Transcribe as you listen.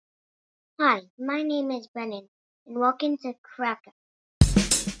Hi, my name is Brennan, and welcome to Cracker.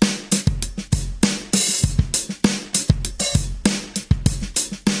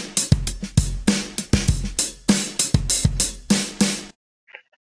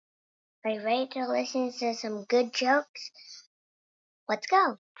 Are you ready to listen to some good jokes? Let's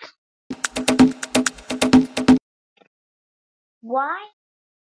go. Why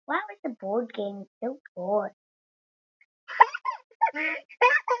was the board game so bored?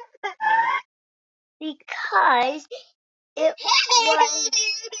 Because it was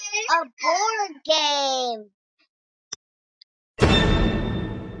a board game.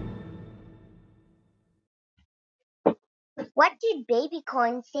 What did baby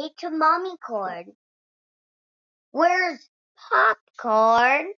corn say to mommy corn? Where's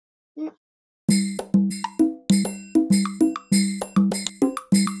popcorn?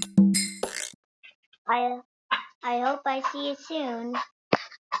 I I hope I see you soon.